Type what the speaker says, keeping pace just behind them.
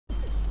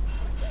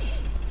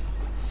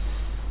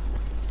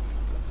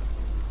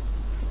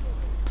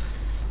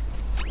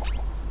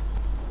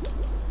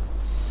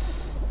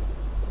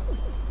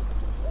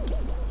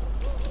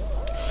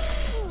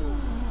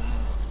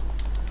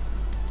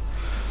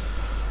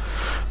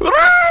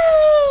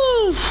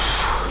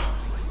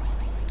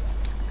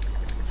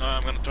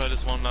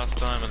last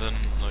time, and then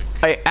like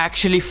I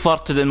actually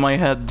farted in my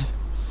head.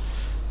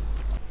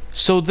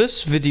 So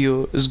this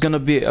video is gonna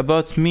be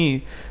about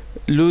me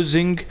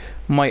losing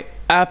my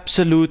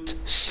absolute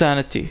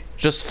sanity.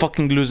 Just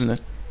fucking losing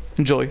it.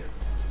 Enjoy.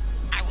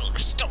 I will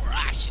restore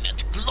Ashen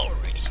to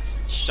glory.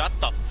 Shut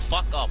the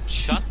fuck up.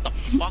 Shut the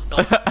fuck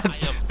up. I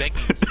am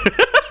begging you.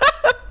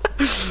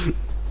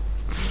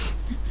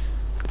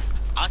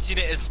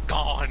 Ashina is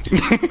gone.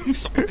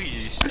 So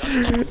please, shut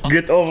the fuck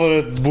Get over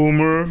it,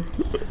 boomer.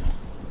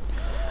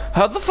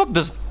 How the fuck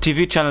does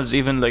TV channels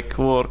even like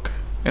work?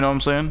 You know what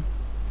I'm saying?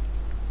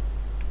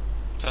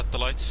 Set the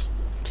lights.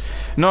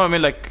 No, I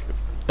mean like,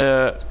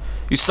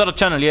 you start a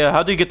channel, yeah.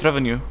 How do you get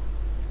revenue?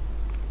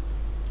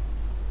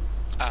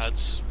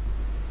 Ads.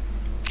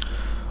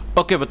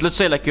 Okay, but let's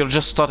say like you're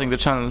just starting the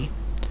channel.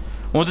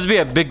 Won't it be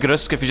a big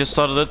risk if you just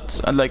started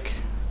it and like,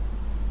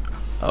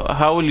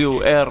 how will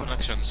you air?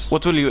 Connections.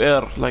 What will you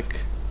air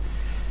like?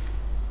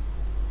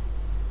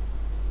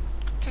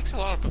 It takes a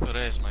lot of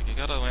preparation. Like you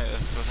gotta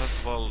first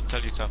of all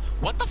tell yourself,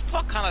 what the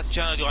fuck kind of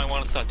channel do I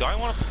want to start? Do I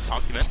want to put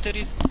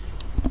documentaries,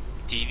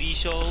 TV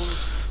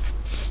shows,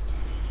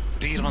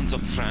 reruns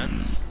of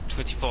Friends,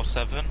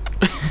 24/7?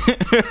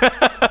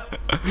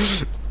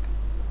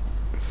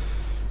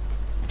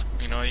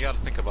 You know, you gotta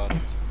think about it,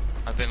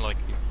 and then like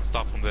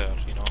start from there.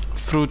 You know.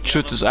 Fruit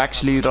shoot is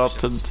actually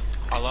rotted.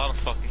 A lot of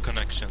fucking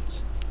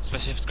connections,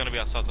 especially if it's gonna be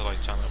a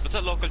satellite channel. If it's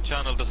a local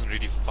channel, it doesn't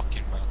really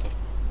fucking matter.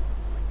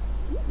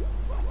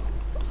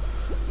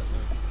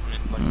 I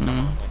mean, like, come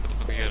on, like, what the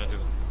fuck are you gonna do?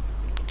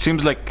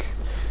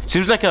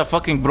 Seems like a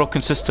fucking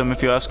broken system,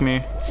 if you ask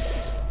me.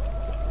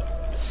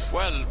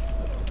 Well,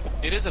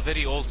 it is a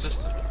very old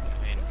system. I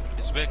mean,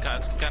 it's been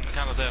kind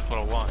of there for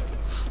a while.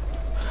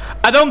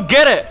 I don't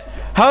get it.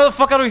 How the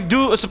fuck are we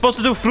supposed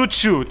to do fruit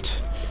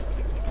shoot?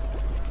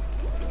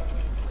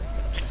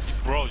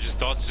 Bro, just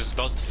dodge the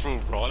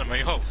fruit, bro. I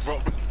mean, oh,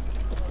 bro.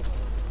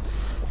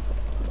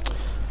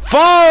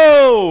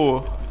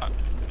 Foe!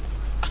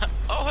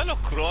 Oh, hello,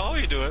 Crow. How are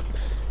you doing?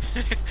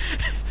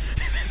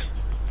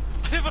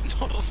 I never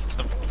noticed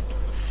him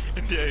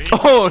in the area.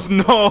 Oh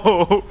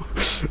no!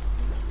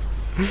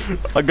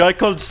 A guy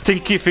called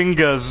Stinky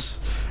Fingers.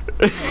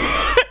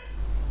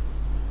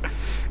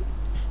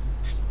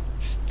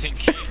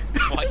 Stinky?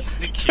 Why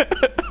stinky?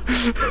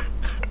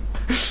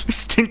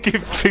 Stinky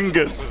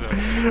Fingers.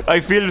 I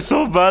feel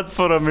so bad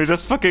for him. He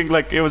just fucking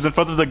like he was in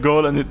front of the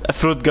goal and a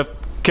fruit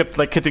kept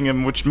like hitting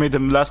him, which made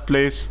him last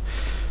place.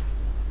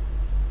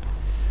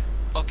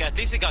 Okay, at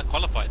least he got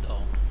qualified though.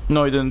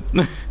 No, he didn't.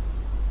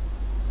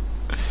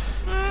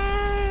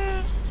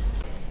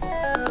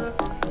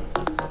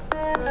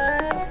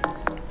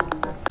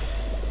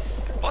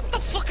 What the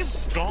fuck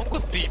is wrong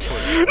with people?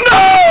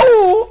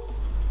 No!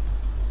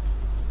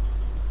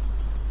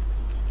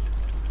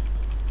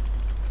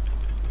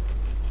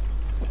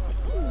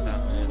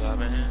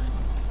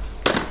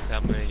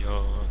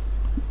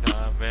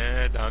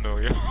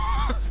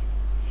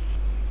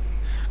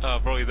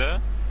 Bro, you there?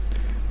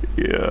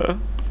 Yeah.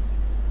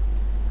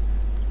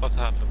 What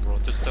happened, bro?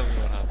 Just tell me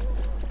what happened.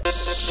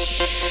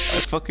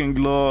 I fucking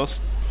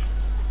lost.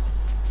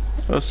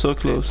 I was so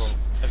close.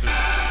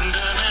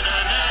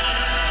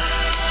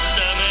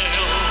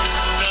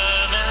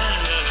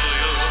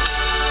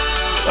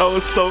 I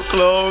was so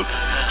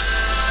close.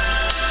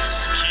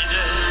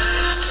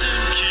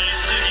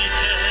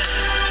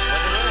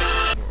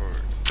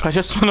 I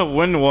just wanna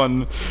win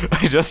one.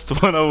 I just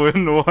wanna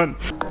win one.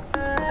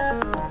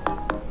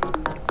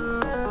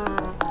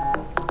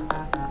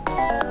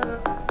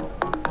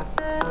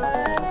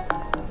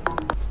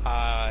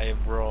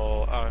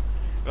 Bro.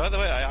 By the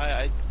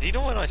way, do you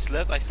know when I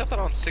slept? I slept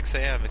around 6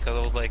 AM because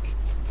I was like,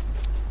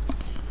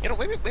 you know,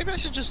 maybe I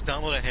should just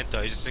download a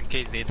hentai just in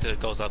case the internet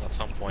goes out at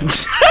some point.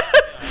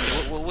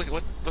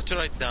 What should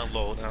I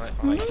download? And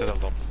I said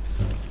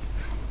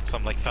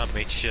some like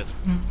fan-made shit.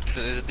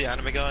 Is it the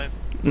anime guy?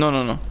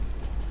 No.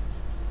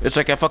 It's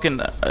like a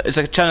fucking. It's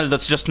like a channel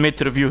that's just made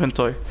to review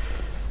hentai.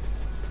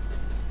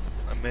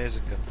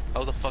 Amazing.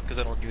 How the fuck is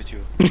that on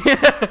YouTube?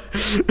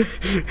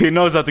 He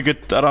knows how to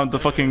get around the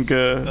fucking.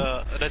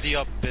 Ready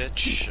up,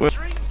 bitch. Dream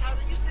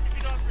Tyler, you said to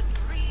be gone for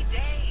 3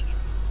 days.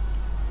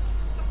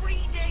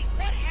 3 days?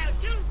 What have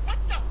you? What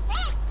the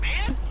fuck,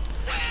 man?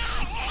 Where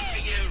are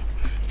you,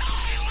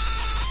 Tyler?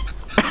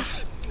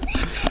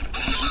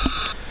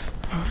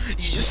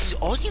 You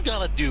just all you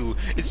gotta do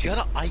is you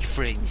gotta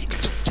iframe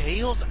into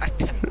Tails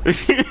attempt.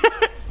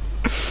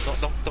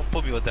 Don't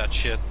put me with that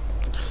shit.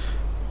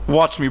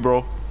 Watch me,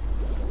 bro.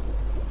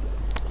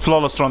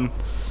 Flawless run.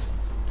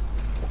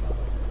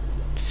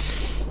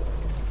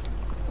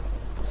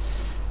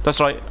 That's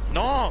right.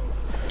 No!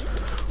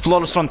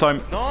 Flawless run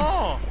time.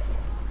 No!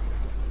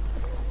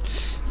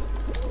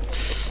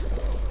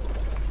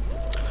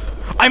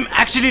 I'm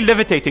actually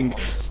levitating.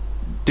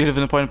 Do you live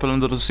in a pineapple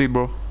under the sea,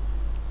 bro?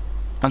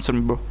 Answer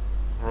me, bro.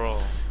 Bro.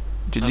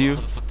 Did you?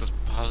 How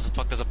the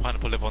fuck does a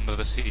pineapple live under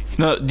the sea?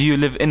 No, do you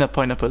live in a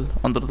pineapple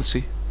under the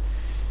sea?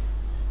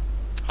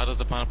 How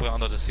does a pineapple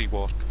under the sea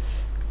work?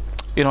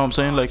 You know what I'm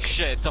saying? Like.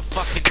 Shit, it's a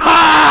fucking.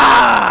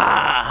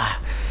 Ah!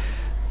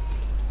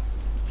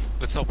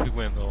 Let's hope we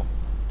win, though.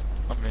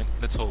 I mean,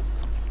 let's hope.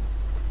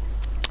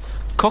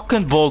 Cock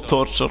and ball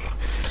torture.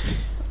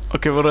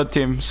 Okay, we're a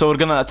team, so we're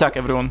gonna attack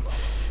everyone.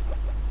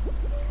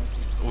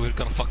 We're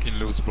gonna fucking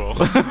lose, bro.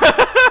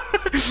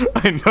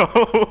 I know.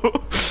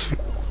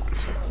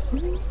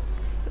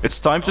 It's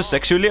time to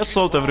sexually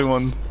assault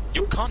everyone.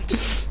 You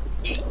can't.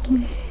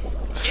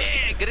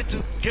 Yeah, get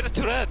it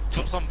to red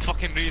for some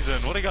fucking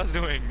reason. What are you guys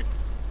doing?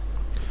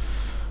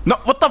 No,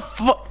 what the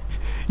fuck?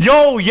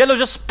 Yo, yellow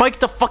just spiked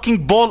the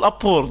fucking ball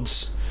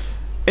upwards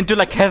into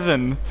like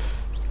heaven.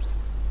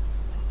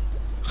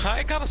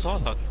 I kinda saw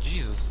that.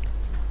 Jesus.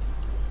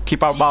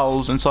 Keep our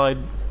balls inside.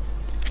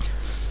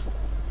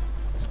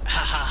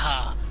 Ha ha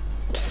ha.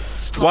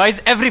 Why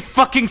is every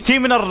fucking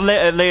team in our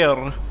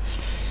layer?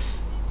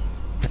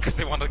 Because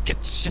they want to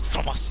get shit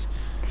from us.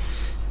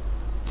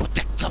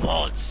 Protect the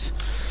balls.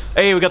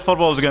 Hey, we got 4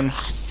 balls again.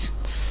 Us.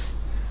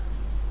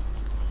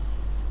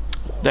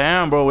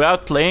 Damn, bro, we're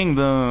outplaying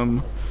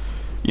them.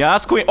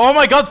 Yes, queen. Oh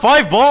my god,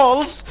 5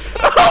 balls!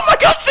 Oh my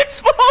god,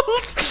 6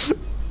 balls!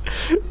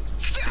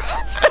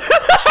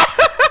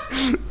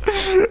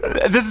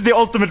 This is the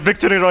ultimate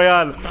victory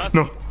royale.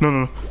 No, no, no,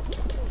 no.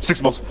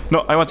 6 balls. No,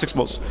 I want 6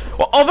 balls.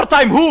 Oh,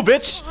 overtime who,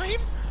 bitch?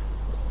 Time?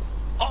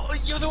 Oh,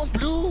 yellow and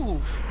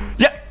blue.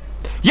 Yeah,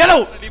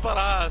 yellow! Leave our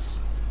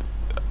ass.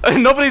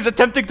 Nobody's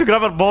attempting to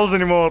grab our balls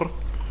anymore.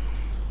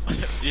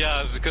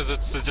 Yeah, because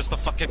it's just a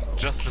fucking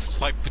restless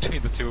fight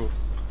between the two.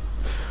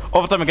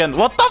 Overtime again.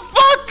 What the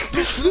fuck?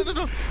 No, no,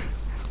 no.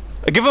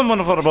 Give him one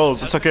of our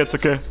balls. It's okay, it's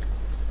okay.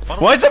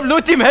 Why is the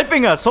blue team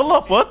helping us? Hold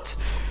up, what?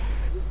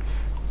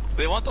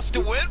 They want us to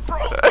win, bro.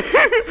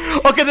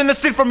 Okay, then let's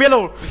steal from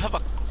yellow. We have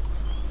a...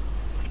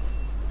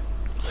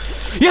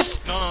 Yes!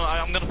 No,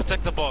 I'm gonna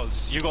protect the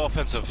balls. You go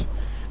offensive.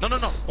 No.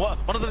 What?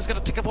 One of them is gonna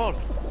take the ball.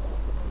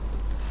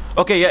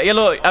 Okay, yeah,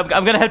 yellow.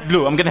 I'm gonna help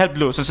blue. I'm gonna help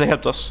blue since they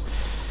helped us.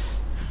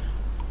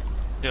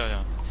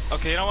 Yeah.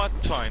 Okay, you know what?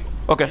 Fine.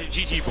 Okay.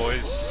 GG,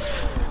 boys.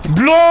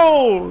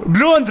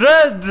 Blue and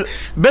red,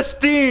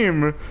 best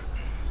team.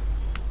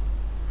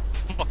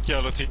 Fuck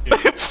yellow team.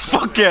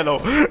 Fuck yellow.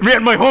 Me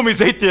and my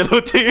homies hate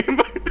yellow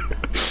team.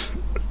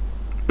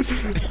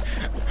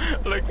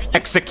 Like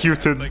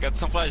Executed. Like at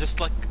some point,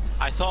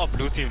 I saw a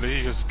blue team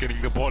lady just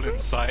getting the ball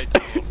inside,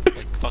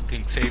 like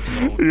fucking safe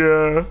zone.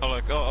 Yeah. I'm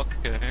like, oh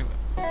okay.